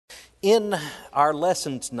In our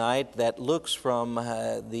lesson tonight that looks from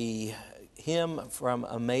the hymn from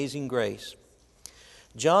Amazing Grace,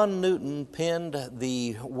 John Newton penned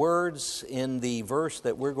the words in the verse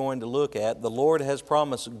that we're going to look at, "The Lord has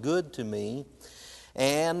promised good to me."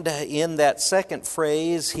 And in that second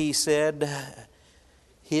phrase, he said,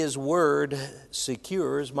 "His word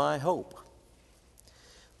secures my hope."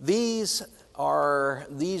 These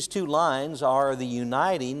two lines are the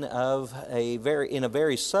uniting of in a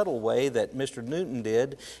very subtle way that Mr. Newton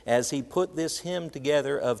did as he put this hymn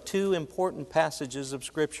together of two important passages of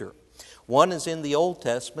Scripture. One is in the Old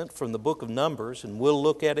Testament from the book of Numbers, and we'll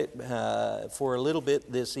look at it for a little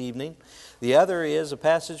bit this evening. The other is a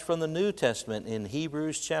passage from the New Testament in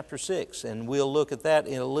Hebrews chapter 6, and we'll look at that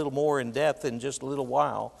in a little more in depth in just a little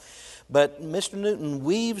while. But Mr. Newton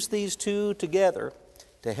weaves these two together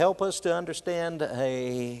to help us to understand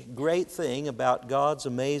a great thing about God's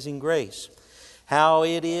amazing grace, how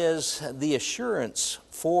it is the assurance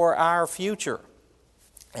for our future,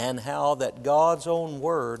 and how that God's own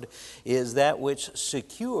word is that which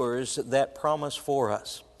secures that promise for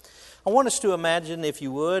us. I want us to imagine, if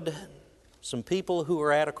you would, some people who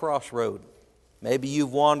are at a crossroad. Maybe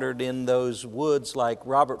you've wandered in those woods like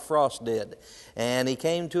Robert Frost did, and he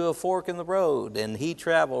came to a fork in the road, and he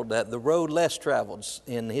traveled the road less traveled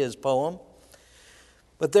in his poem.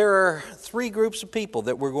 But there are three groups of people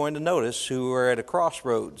that we're going to notice who are at a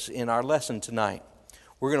crossroads in our lesson tonight.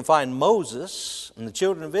 We're going to find Moses and the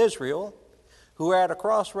children of Israel who are at a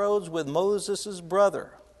crossroads with Moses'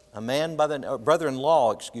 brother,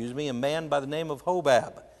 brother-in-law, a man by the name of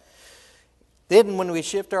Hobab. Then when we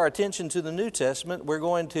shift our attention to the New Testament, we're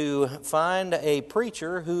going to find a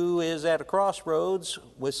preacher who is at a crossroads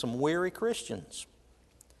with some weary Christians.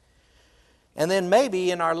 And then maybe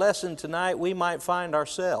in our lesson tonight, we might find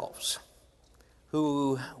ourselves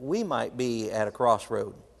who we might be at a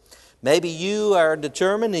crossroad. Maybe you are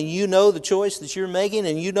determined and you know the choice that you're making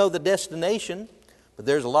and you know the destination, but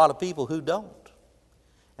there's a lot of people who don't.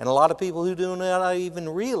 And a lot of people who do not even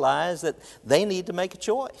realize that they need to make a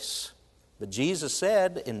choice. But Jesus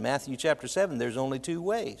said in Matthew chapter 7, there's only two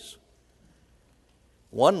ways.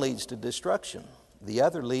 One leads to destruction. The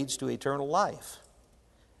other leads to eternal life.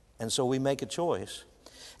 And so we make a choice.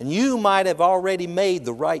 And you might have already made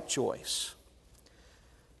the right choice.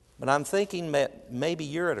 But I'm thinking that maybe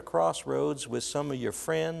you're at a crossroads with some of your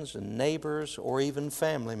friends and neighbors or even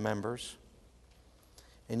family members.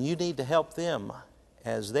 And you need to help them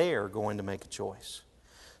as they are going to make a choice.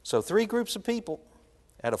 So three groups of people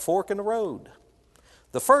at a fork in the road.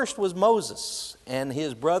 The first was Moses and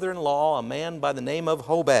his brother-in-law, a man by the name of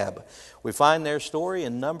Hobab. We find their story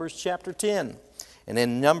in Numbers chapter 10. And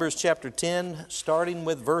in Numbers chapter 10, starting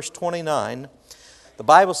with verse 29, the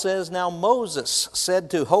Bible says, "Now Moses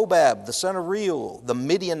said to Hobab, the son of Reuel, the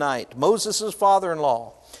Midianite, Moses'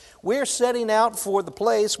 father-in-law, 'We're setting out for the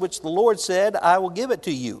place which the Lord said, I will give it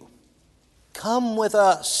to you. Come with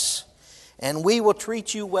us, and we will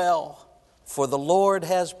treat you well. For the Lord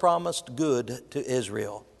has promised good to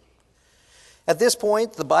Israel.' At this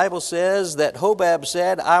point, the Bible says that Hobab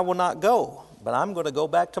said, 'I will not go, but I'm going to go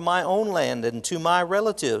back to my own land and to my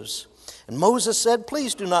relatives.' And Moses said,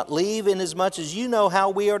 'Please do not leave, inasmuch as you know how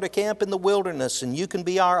we are to camp in the wilderness, and you can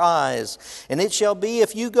be our eyes. And it shall be,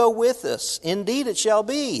 if you go with us, indeed it shall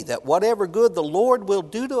be, that whatever good the Lord will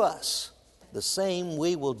do to us, the same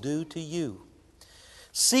we will do to you.'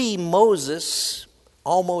 See Moses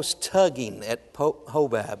almost tugging at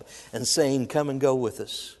Hobab and saying, 'Come and go with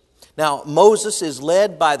us.' Now, Moses is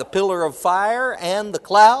led by the pillar of fire and the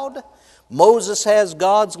cloud. Moses has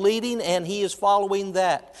God's leading and he is following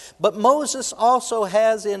that. But Moses also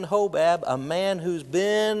has in Hobab a man who's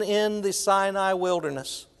been in the Sinai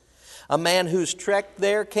wilderness, a man who's trekked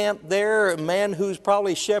there, camped there, a man who's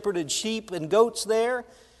probably shepherded sheep and goats there.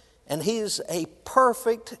 And he's a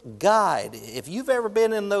perfect guide. If you've ever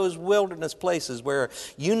been in those wilderness places where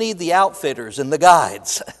you need the outfitters and the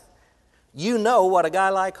guides, you know what a guy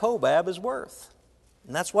like Hobab is worth.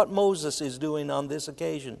 And that's what Moses is doing on this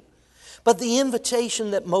occasion. But the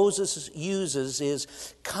invitation that Moses uses is,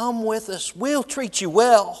 'Come with us, we'll treat you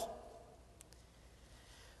well.'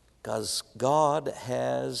 Because God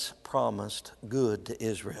has promised good to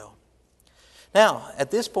Israel. Now, at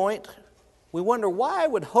this point, we wonder, why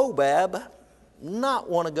would Hobab not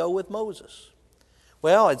want to go with Moses?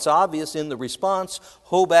 Well, it's obvious in the response.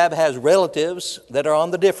 Hobab has relatives that are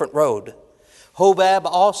on the different road. Hobab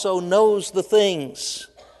also knows the things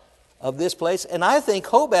of this place. And I think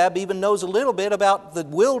Hobab even knows a little bit about the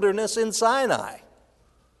wilderness in Sinai.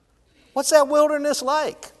 What's that wilderness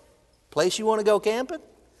like? Place you want to go camping?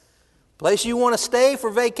 Place you want to stay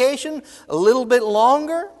for vacation a little bit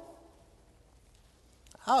longer?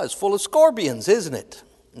 Oh, it's full of scorpions, isn't it?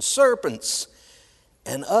 And serpents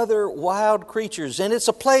and other wild creatures. And it's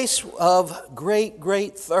a place of great,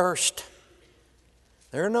 great thirst.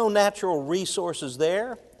 There are no natural resources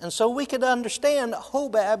there. And so we could understand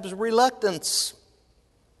Hobab's reluctance.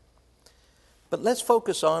 But let's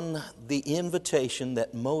focus on the invitation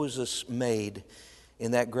that Moses made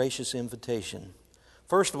in that gracious invitation.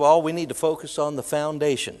 First of all, we need to focus on the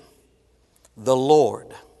foundation, the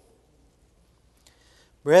Lord.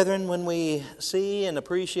 Brethren, when we see and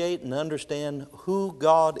appreciate and understand who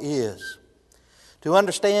God is, to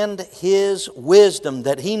understand His wisdom,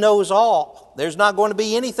 that He knows all, there's not going to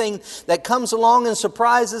be anything that comes along and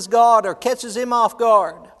surprises God or catches Him off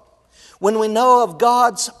guard. When we know of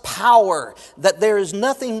God's power, that there is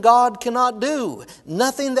nothing God cannot do,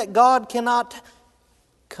 nothing that God cannot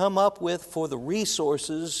come up with for the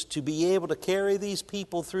resources to be able to carry these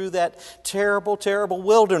people through that terrible, terrible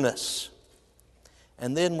wilderness.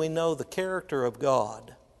 And then we know the character of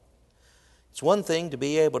God. It's one thing to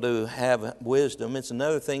be able to have wisdom. It's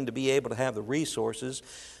another thing to be able to have the resources.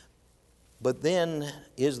 But then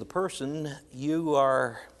is the person you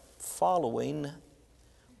are following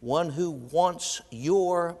one who wants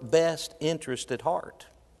your best interest at heart?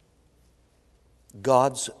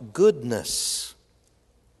 God's goodness.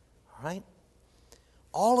 All right?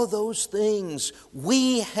 All of those things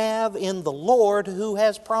we have in the Lord who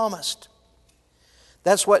has promised.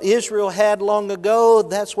 That's what Israel had long ago.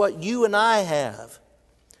 That's what you and I have.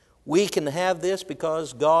 We can have this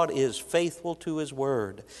because God is faithful to His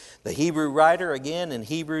Word. The Hebrew writer, again in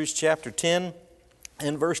Hebrews chapter 10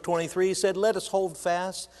 and verse 23, said, "Let us hold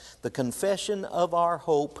fast the confession of our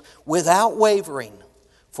hope without wavering,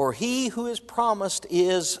 for He who is promised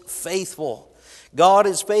is faithful." God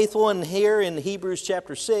is faithful, and here in Hebrews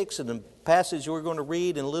chapter 6, in the passage we're going to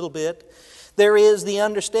read in a little bit, there is the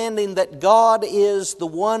understanding that God is the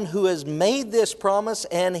one who has made this promise,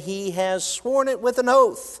 and He has sworn it with an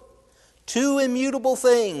oath. Two immutable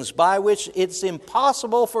things by which it's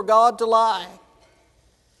impossible for God to lie.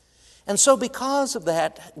 And so because of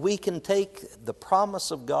that, we can take the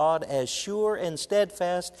promise of God as sure and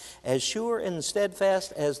steadfast as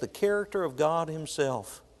the character of God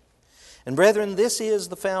Himself. And brethren, this is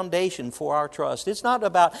the foundation for our trust. It's not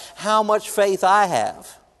about how much faith I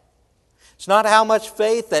have. It's not how much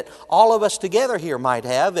faith that all of us together here might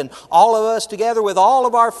have, and all of us together with all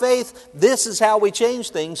of our faith, this is how we change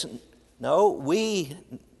things. No, we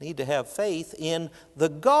need to have faith in the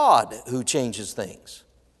God who changes things.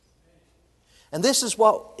 And this is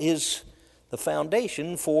what is the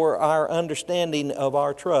foundation for our understanding of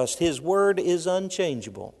our trust. His Word is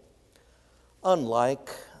unchangeable, unlike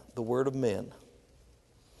the word of men.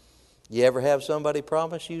 You ever have somebody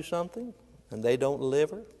promise you something and they don't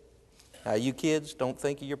deliver? Now, you kids, don't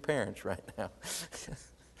think of your parents right now.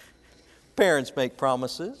 Parents make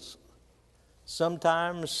promises.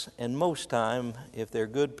 Sometimes, and most time, if they're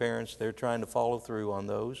good parents, they're trying to follow through on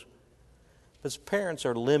those. But parents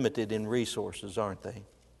are limited in resources, aren't they?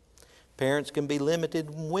 Parents can be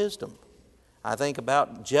limited in wisdom. I think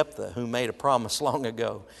about Jephthah, who made a promise long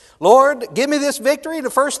ago. "Lord, give me this victory.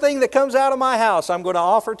 The first thing that comes out of my house, I'm going to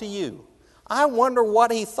offer to you." I wonder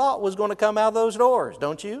what he thought was going to come out of those doors,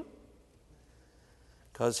 don't you?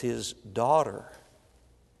 Because his daughter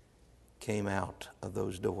came out of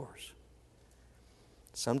those doors.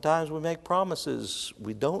 Sometimes we make promises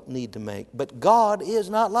we don't need to make, but God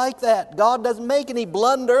is not like that. God doesn't make any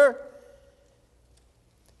blunder,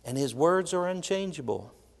 and His words are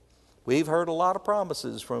unchangeable. We've heard a lot of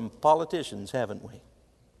promises from politicians, haven't we?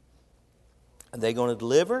 Are they going to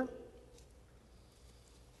deliver?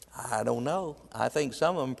 I don't know. I think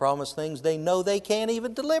some of them promise things they know they can't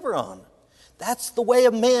even deliver on. That's the way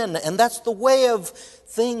of men, and that's the way of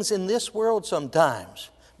things in this world sometimes.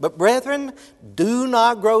 But brethren, do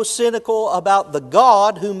not grow cynical about the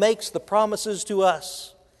God who makes the promises to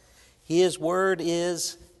us. His Word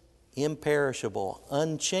is imperishable,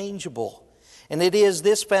 unchangeable. And it is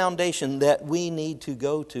this foundation that we need to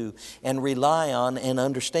go to and rely on and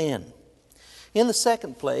understand. In the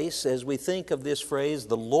second place, as we think of this phrase,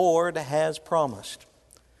 the Lord has promised,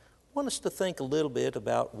 I want us to think a little bit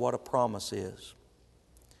about what a promise is.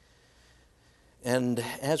 And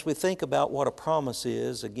as we think about what a promise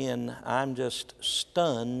is, again, I'm just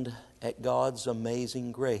stunned at God's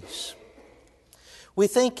amazing grace. We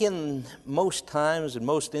think in most times, in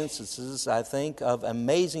most instances, I think of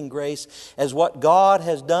amazing grace as what God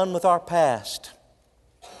has done with our past.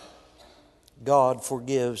 God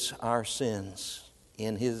forgives our sins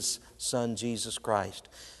in His Son, Jesus Christ.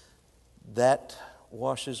 That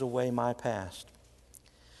washes away my past.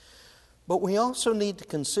 But we also need to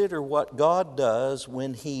consider what God does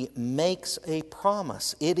when He makes a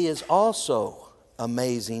promise. It is also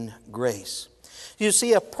amazing grace. You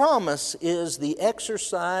see, a promise is the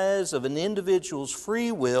exercise of an individual's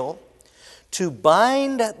free will to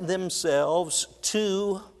bind themselves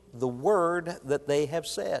to the word that they have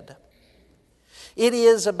said. It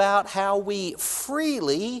is about how we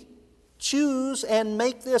freely choose and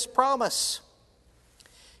make this promise.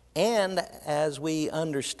 And as we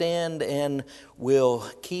understand and will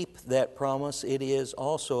keep that promise, it is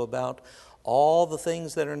also about all the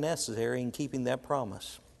things that are necessary in keeping that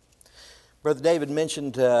promise. Brother David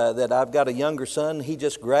mentioned that I've got a younger son. He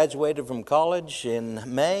just graduated from college in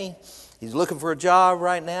May. He's looking for a job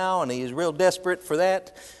right now, and he's real desperate for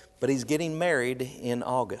that, but he's getting married in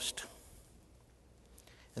August.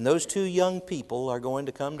 And those two young people are going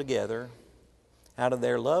to come together out of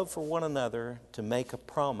their love for one another to make a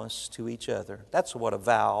promise to each other. That's what a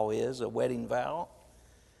vow is, a wedding vow.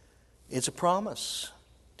 It's a promise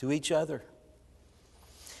to each other.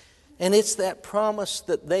 And it's that promise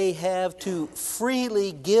that they have to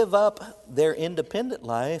freely give up their independent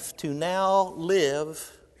life to now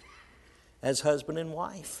live as husband and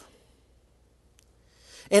wife.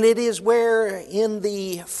 And it is where in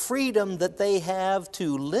the freedom that they have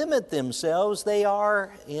to limit themselves, they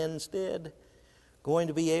are instead going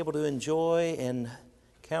to be able to enjoy and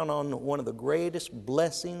count on one of the greatest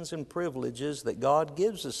blessings and privileges that God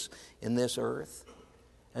gives us in this earth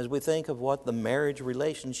as we think of what the marriage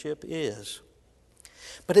relationship is.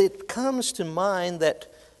 But it comes to mind that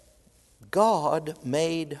God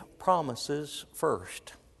made promises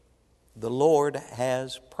first. The Lord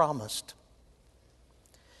has promised.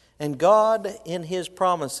 And God, in His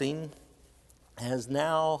promising, has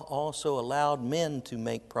now also allowed men to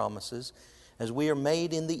make promises as we are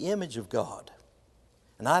made in the image of God.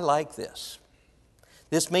 And I like this.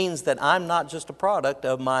 This means that I'm not just a product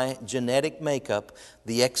of my genetic makeup,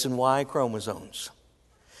 the X and Y chromosomes.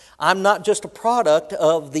 I'm not just a product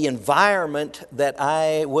of the environment that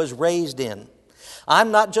I was raised in.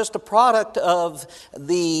 I'm not just a product of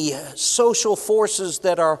the social forces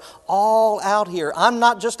that are all out here. I'm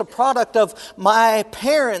not just a product of my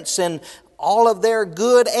parents and all of their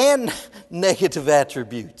good and negative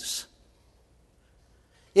attributes.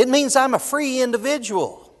 It means I'm a free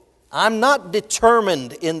individual. I'm not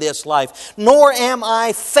determined in this life, nor am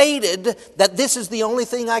I fated that this is the only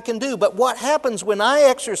thing I can do. But what happens when I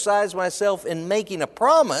exercise myself in making a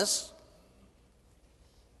promise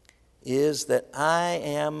is that I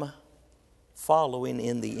am following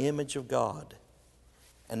in the image of God.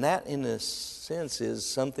 And that, in a sense, is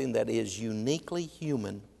something that is uniquely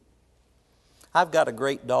human. I've got a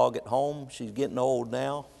great dog at home. She's getting old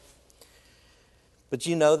now. But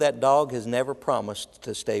you know, that dog has never promised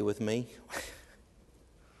to stay with me.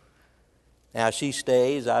 Now, she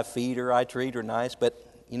stays, I feed her, I treat her nice, but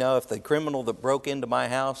you know, if the criminal that broke into my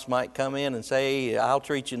house might come in and say, I'll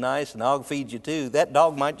treat you nice and I'll feed you too, that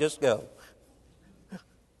dog might just go.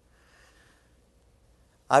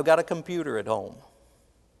 I've got a computer at home.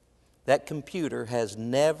 That computer has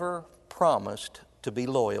never promised to be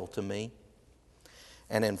loyal to me.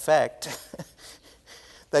 And in fact,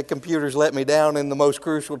 that computer's let me down in the most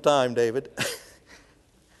crucial time, David.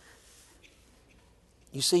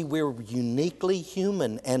 You see, we're uniquely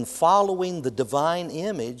human and following the divine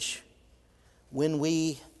image when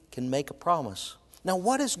we can make a promise. Now,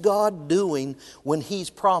 what is God doing when He's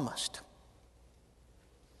promised?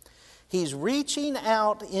 He's reaching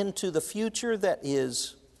out into the future that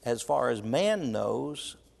is, as far as man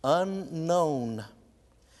knows, unknown,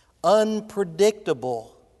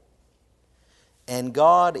 unpredictable. And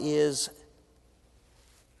God is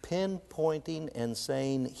pinpointing and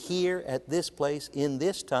saying, here at this place, in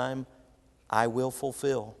this time, I will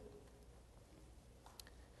fulfill.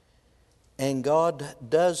 And God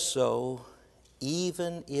does so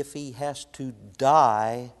even if He has to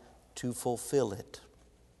die to fulfill it.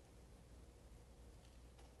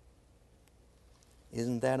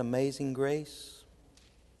 Isn't that amazing grace?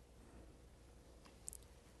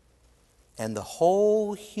 And the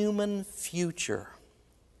whole human future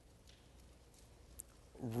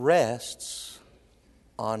rests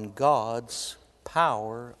on God's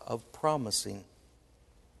power of promising.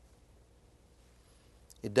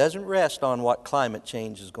 It doesn't rest on what climate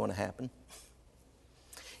change is going to happen.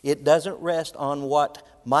 It doesn't rest on what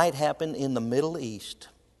might happen in the Middle East.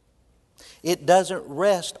 It doesn't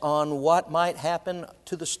rest on what might happen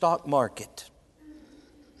to the stock market.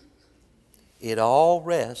 It all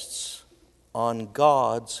rests on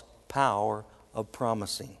God's power of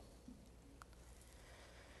promising.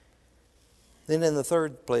 Then in the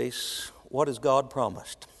third place, what has God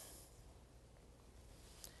promised?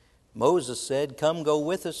 Moses said, "Come go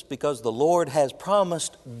with us, because the Lord has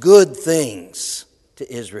promised good things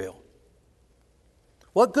to Israel."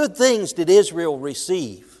 What good things did Israel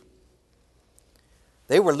receive?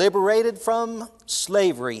 They were liberated from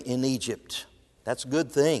slavery in Egypt. That's a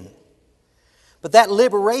good thing. But that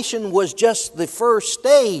liberation was just the first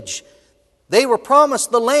stage. They were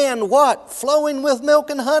promised the land, what? Flowing with milk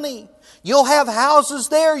and honey. You'll have houses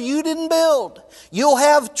there you didn't build. You'll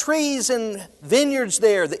have trees and vineyards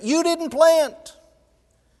there that you didn't plant.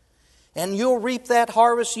 And you'll reap that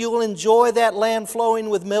harvest. You'll enjoy that land flowing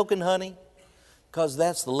with milk and honey, because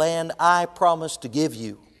that's the land I promised to give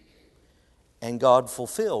you. And God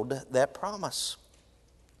fulfilled that promise.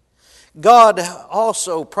 God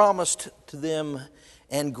also promised to them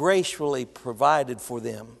and gracefully provided for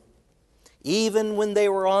them. Even when they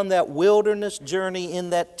were on that wilderness journey, in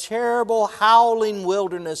that terrible howling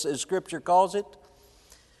wilderness, as Scripture calls it,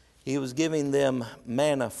 He was giving them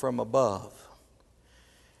manna from above.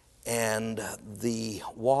 And the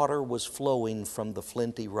water was flowing from the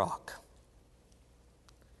flinty rock.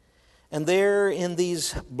 And there in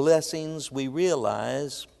these blessings we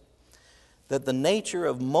realize that the nature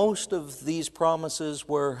of most of these promises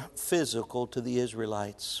were physical to the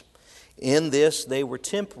Israelites. In this they were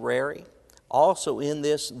temporary. Also in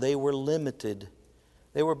this they were limited.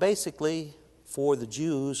 They were basically for the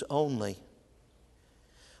Jews only.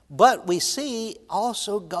 But we see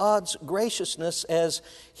also God's graciousness, as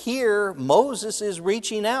here Moses is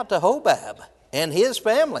reaching out to Hobab and his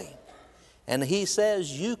family. And he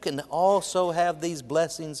says, you can also have these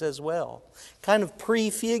blessings as well. Kind of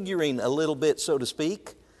prefiguring a little bit, so to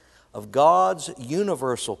speak, of God's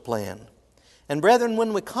universal plan. And brethren,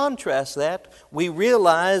 when we contrast that, we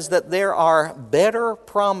realize that there are better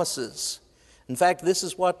promises. In fact, this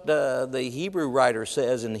is what the Hebrew writer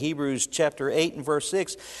says in Hebrews chapter 8 and verse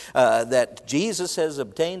 6, that Jesus has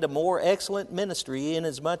obtained a more excellent ministry,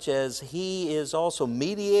 inasmuch as He is also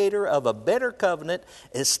mediator of a better covenant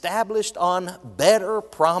established on better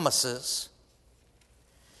promises.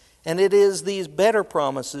 And it is these better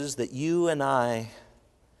promises that you and I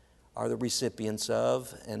are the recipients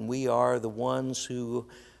of, and we are the ones who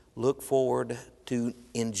look forward to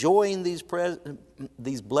enjoying these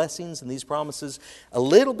blessings and these promises a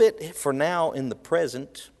little bit for now in the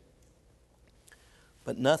present,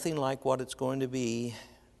 but nothing like what it's going to be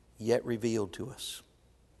yet revealed to us.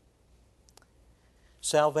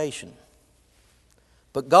 Salvation.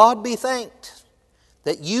 But God be thanked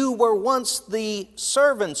that you were once the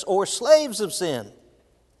servants or slaves of sin,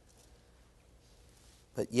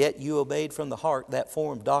 but yet you obeyed from the heart that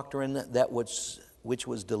form of doctrine which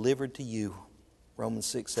was delivered to you. Romans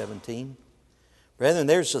 6:17. Brethren,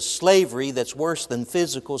 there's a slavery that's worse than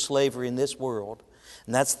physical slavery in this world,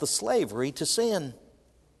 and that's the slavery to sin.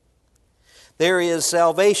 There is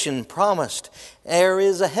salvation promised. There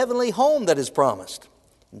is a heavenly home that is promised.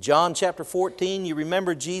 In John chapter 14, you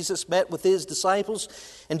remember Jesus met with His disciples,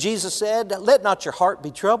 and Jesus said, "Let not your heart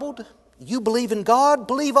be troubled. You believe in God,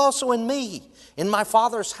 believe also in me. In my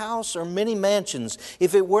Father's house are many mansions.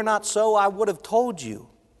 If it were not so, I would have told you.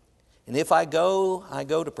 And if I go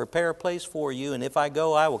to prepare a place for you. And if I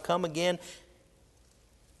go, I will come again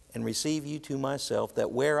and receive you to myself,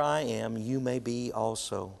 that where I am, you may be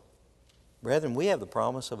also." Brethren, we have the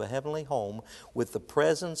promise of a heavenly home with the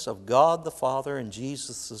presence of God the Father and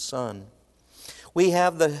Jesus the Son. We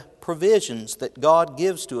have the provisions that God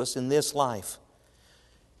gives to us in this life.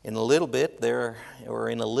 In a little bit, or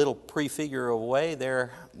in a little prefigure of a way,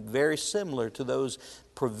 they're very similar to those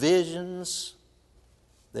provisions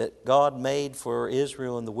that God made for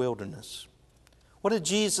Israel in the wilderness. What did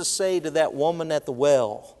Jesus say to that woman at the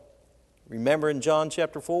well? Remember in John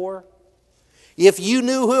chapter 4? If you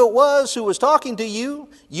knew who it was who was talking to you,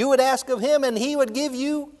 you would ask of Him and He would give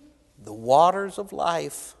you the waters of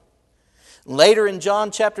life. Later in John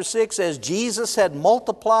chapter 6, as Jesus had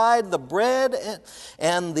multiplied the bread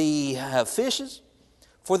and the fishes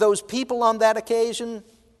for those people on that occasion,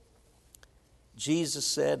 Jesus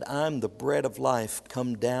said, "I'm the bread of life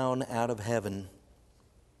come down out of heaven."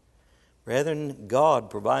 Brethren, God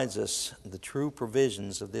provides us the true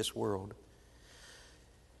provisions of this world.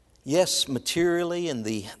 Yes, materially in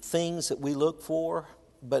the things that we look for,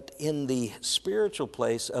 but in the spiritual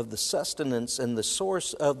place of the sustenance and the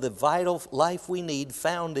source of the vital life we need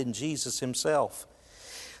found in Jesus Himself.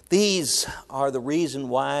 These are the reason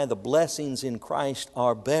why the blessings in Christ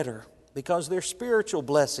are better, because they're spiritual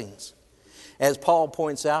blessings. As Paul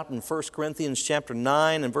points out in 1 Corinthians chapter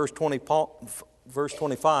 9 and verse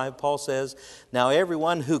 25, Paul says, "Now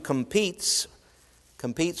everyone who competes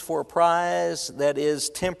for a prize that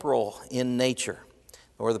is temporal in nature."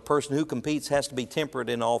 or the person who competes has to be temperate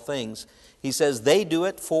in all things. He says they do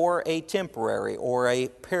it for a temporary or a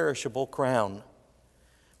perishable crown.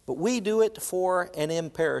 But we do it for an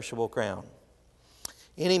imperishable crown.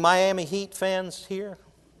 Any Miami Heat fans here?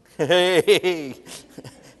 Hey,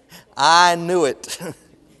 I knew it.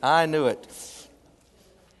 I knew it.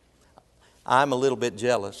 I'm a little bit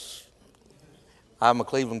jealous. I'm a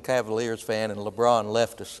Cleveland Cavaliers fan and LeBron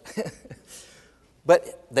left us.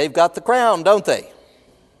 But they've got the crown, don't they?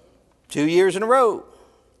 2 years in a row.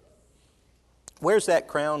 Where's that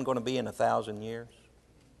crown going to be in 1,000 years?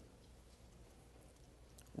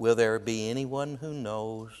 Will there be anyone who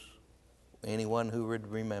knows? Anyone who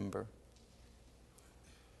would remember?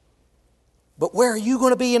 But where are you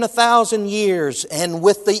going to be in 1,000 years and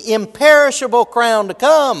with the imperishable crown to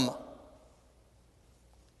come?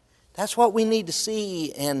 That's what we need to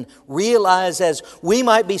see and realize as we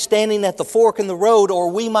might be standing at the fork in the road, or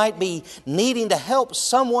we might be needing to help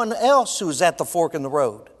someone else who's at the fork in the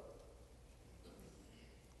road.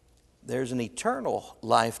 There's an eternal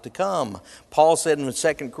life to come. Paul said in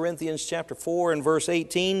 2 Corinthians chapter 4 and verse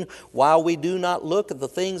 18, while we do not look at the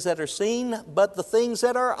things that are seen, but the things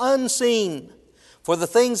that are unseen. For the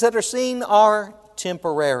things that are seen are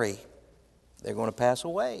temporary. They're going to pass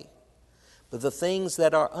away. But the things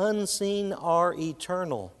that are unseen are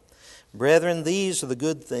eternal. Brethren, these are the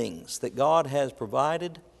good things that God has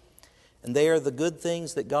provided, and they are the good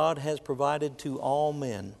things that God has provided to all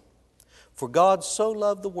men. For God so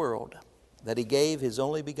loved the world that He gave His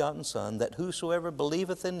only begotten Son, that whosoever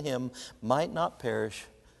believeth in Him might not perish,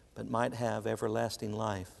 but might have everlasting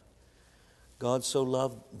life. God so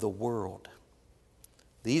loved the world.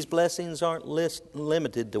 These blessings aren't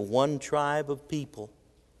limited to one tribe of people,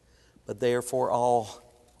 but they are for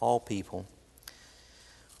all people.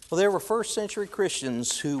 Well, there were first century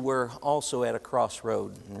Christians who were also at a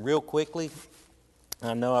crossroad. And real quickly,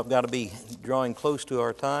 I know I've got to be drawing close to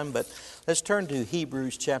our time, but let's turn to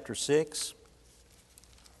Hebrews chapter 6.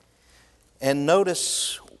 And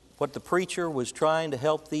notice what the preacher was trying to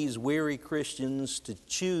help these weary Christians to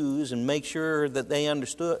choose and make sure that they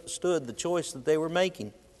understood the choice that they were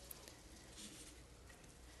making.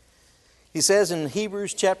 He says in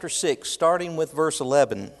Hebrews chapter 6, starting with verse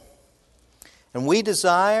 11, and we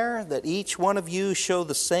desire that each one of you show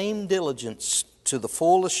the same diligence to the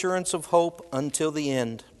full assurance of hope until the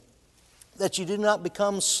end, that you do not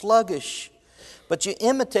become sluggish, but you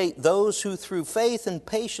imitate those who through faith and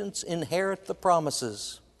patience inherit the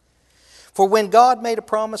promises. For when God made a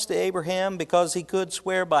promise to Abraham, because he could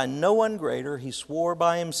swear by no one greater, he swore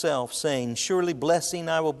by himself, saying, surely blessing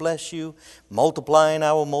I will bless you, multiplying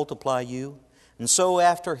I will multiply you. And so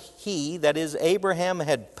after he, that is Abraham,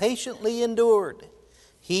 had patiently endured,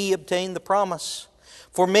 he obtained the promise.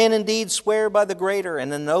 For men indeed swear by the greater,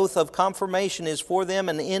 and an oath of confirmation is for them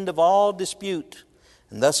an end of all dispute.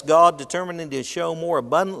 And thus God, determining to show more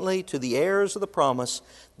abundantly to the heirs of the promise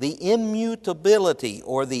the immutability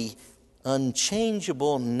or the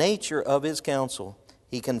unchangeable nature of His counsel,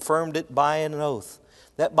 He confirmed it by an oath,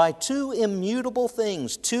 that by two immutable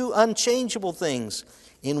things, two unchangeable things,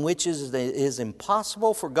 in which it is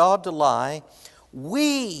impossible for God to lie,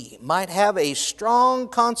 we might have a strong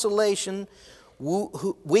consolation,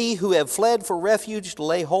 we who have fled for refuge to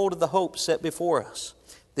lay hold of the hope set before us.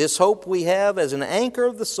 This hope we have as an anchor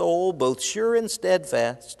of the soul, both sure and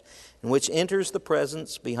steadfast, in which enters the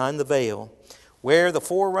presence behind the veil, where the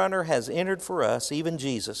forerunner has entered for us, even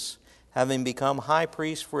Jesus, having become high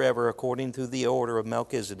priest forever according to the order of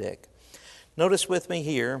Melchizedek. Notice with me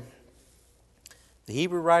here, the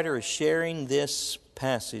Hebrew writer is sharing this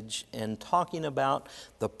passage and talking about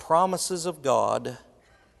the promises of God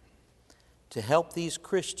to help these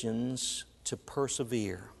Christians to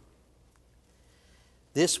persevere.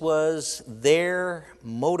 This was their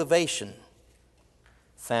motivation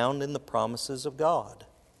found in the promises of God.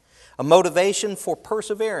 A motivation for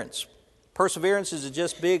perseverance. Perseverance is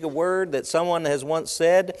just big a word that someone has once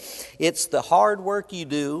said. It's the hard work you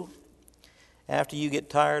do after you get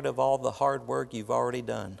tired of all the hard work you've already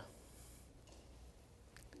done.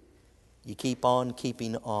 You keep on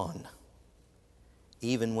keeping on,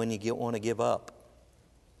 even when you want to give up.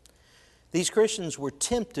 These Christians were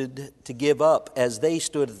tempted to give up as they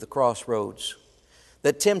stood at the crossroads.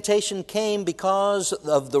 That temptation came because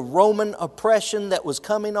of the Roman oppression that was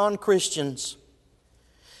coming on Christians.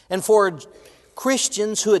 And for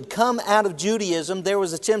Christians who had come out of Judaism, there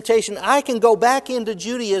was a temptation. I can go back into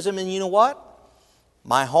Judaism and you know what?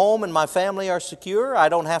 My home and my family are secure. I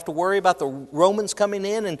don't have to worry about the Romans coming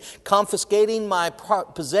in and confiscating my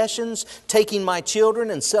possessions, taking my children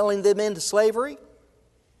and selling them into slavery.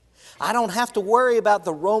 I don't have to worry about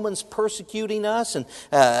the Romans persecuting us and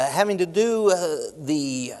having to do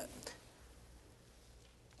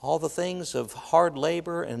all the things of hard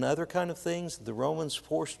labor and other kind of things that the Romans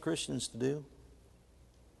forced Christians to do.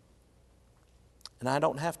 And I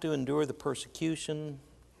don't have to endure the persecution,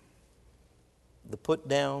 the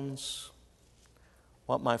put-downs,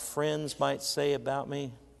 what my friends might say about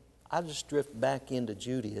me. I just drift back into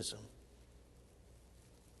Judaism.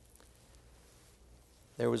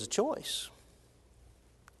 There was a choice.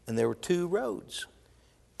 And there were two roads.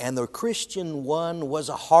 And the Christian one was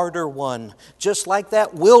a harder one, just like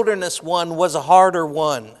that wilderness one was a harder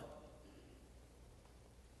one.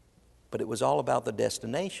 But it was all about the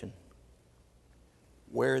destination.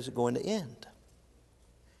 Where is it going to end?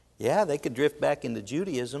 Yeah, they could drift back into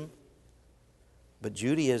Judaism, but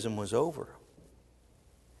Judaism was over.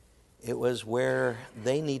 It was where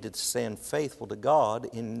they needed to stand faithful to God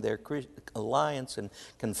in their alliance and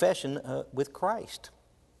confession with Christ.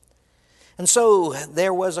 And so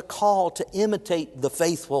there was a call to imitate the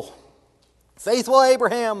faithful. Faithful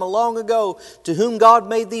Abraham long ago, to whom God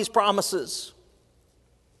made these promises.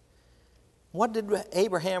 What did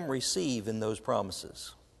Abraham receive in those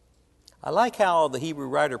promises? I like how the Hebrew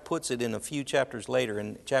writer puts it in a few chapters later,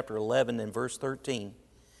 in chapter 11 and verse 13.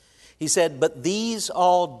 He said, "But these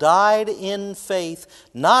all died in faith,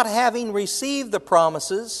 not having received the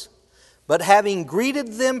promises, but having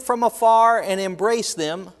greeted them from afar and embraced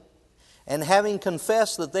them, and having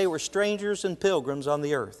confessed that they were strangers and pilgrims on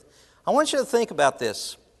the earth." I want you to think about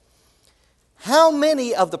this. How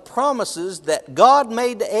many of the promises that God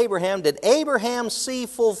made to Abraham did Abraham see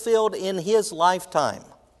fulfilled in his lifetime?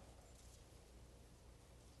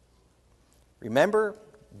 Remember,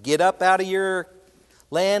 get up out of your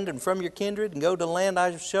land and from your kindred and go to the land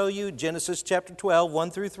I shall show you. Genesis chapter 12,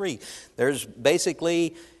 1 through 3. There's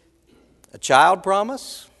basically a child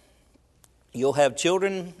promise. You'll have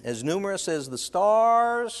children as numerous as the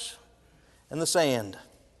stars and the sand.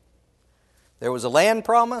 There was a land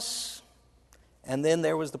promise, and then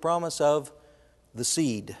there was the promise of the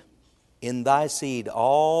seed. In thy seed,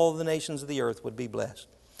 all the nations of the earth would be blessed.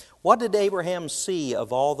 What did Abraham see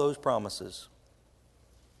of all those promises?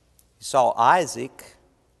 He saw Isaac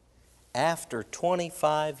after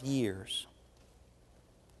 25 years.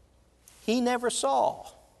 He never saw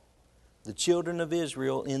the children of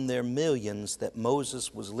Israel in their millions that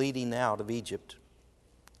Moses was leading out of Egypt.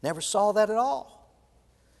 Never saw that at all.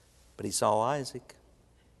 But he saw Isaac.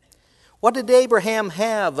 What did Abraham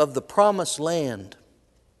have of the promised land?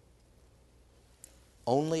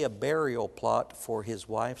 Only a burial plot for his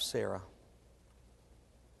wife Sarah.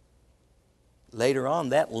 Later on,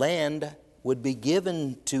 that land would be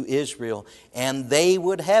given to Israel, and they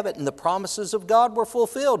would have it, and the promises of God were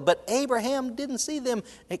fulfilled. But Abraham didn't see them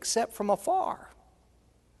except from afar.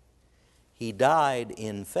 He died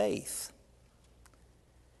in faith,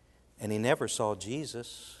 and he never saw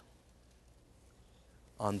Jesus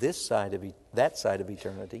on this side of that side of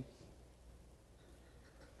eternity.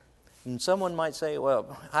 And someone might say,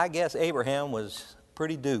 well, I guess Abraham was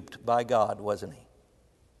pretty duped by God, wasn't he?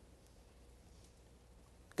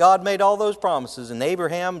 God made all those promises, and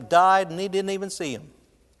Abraham died and he didn't even see them.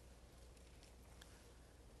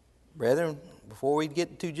 Brethren, before we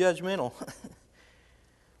get too judgmental,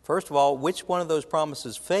 first of all, which one of those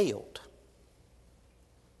promises failed?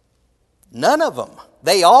 None of them.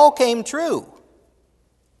 They all came true.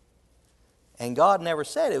 And God never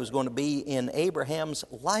said it was going to be in Abraham's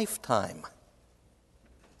lifetime.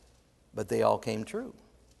 But they all came true.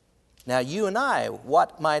 Now, you and I,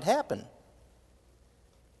 what might happen?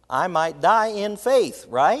 I might die in faith,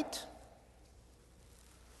 right?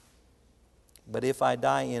 But if I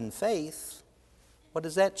die in faith, what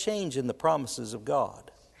does that change in the promises of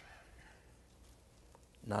God?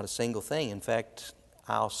 Not a single thing. In fact,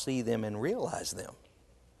 I'll see them and realize them.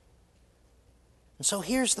 And so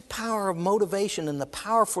here's the power of motivation and the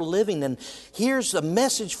power for living. And here's a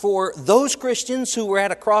message for those Christians who were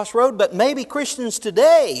at a crossroad, but maybe Christians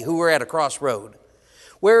today who are at a crossroad,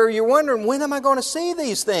 where you're wondering, when am I going to see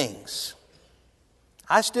these things?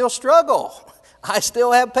 I still struggle. I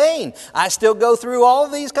still have pain. I still go through all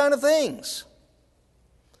of these kind of things.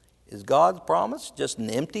 Is God's promise just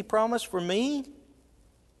an empty promise for me?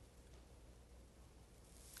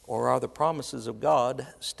 Or are the promises of God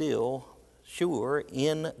still sure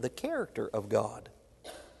in the character of God?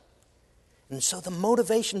 And so the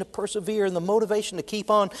motivation to persevere and the motivation to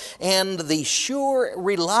keep on and the sure,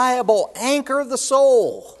 reliable anchor of the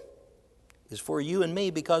soul is for you and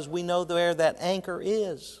me, because we know where that anchor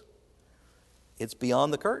is. It's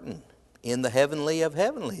beyond the curtain, in the heavenly of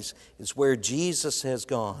heavenlies. It's where Jesus has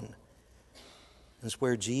gone. It's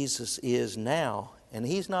where Jesus is now. And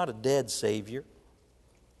He's not a dead Savior.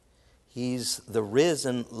 He's the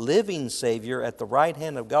risen, living Savior at the right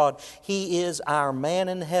hand of God. He is our man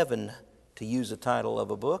in heaven, to use the title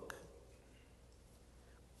of a book,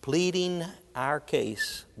 pleading our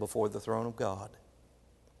case before the throne of God.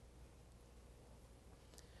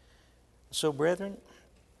 So, brethren,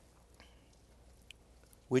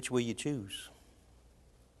 which will you choose?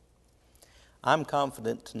 I'm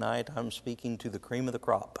confident tonight I'm speaking to the cream of the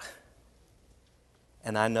crop.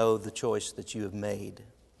 And I know the choice that you have made.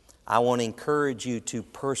 I want to encourage you to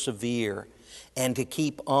persevere and to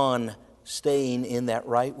keep on staying in that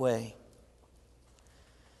right way.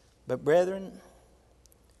 But brethren,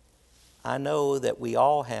 I know that we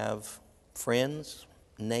all have friends,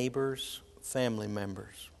 neighbors, family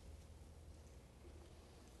members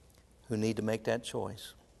who need to make that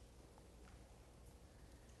choice.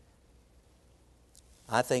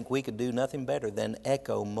 I think we could do nothing better than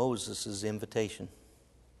echo Moses' invitation.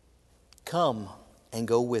 Come and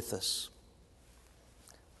go with us.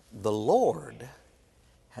 The Lord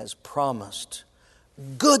has promised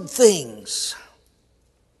good things,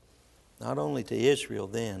 not only to Israel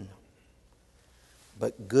then,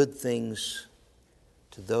 but good things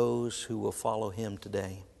to those who will follow Him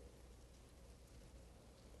today.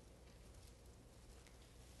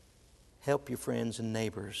 Help your friends and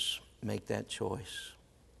neighbors make that choice.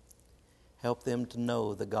 Help them to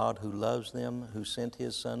know the God who loves them, who sent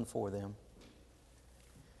His Son for them.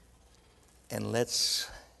 And let's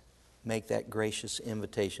make that gracious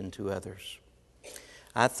invitation to others.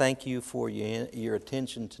 I thank you for your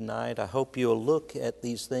attention tonight. I hope you'll look at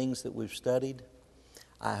these things that we've studied.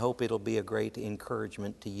 I hope it'll be a great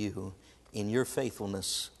encouragement to you in your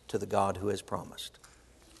faithfulness to the God who has promised.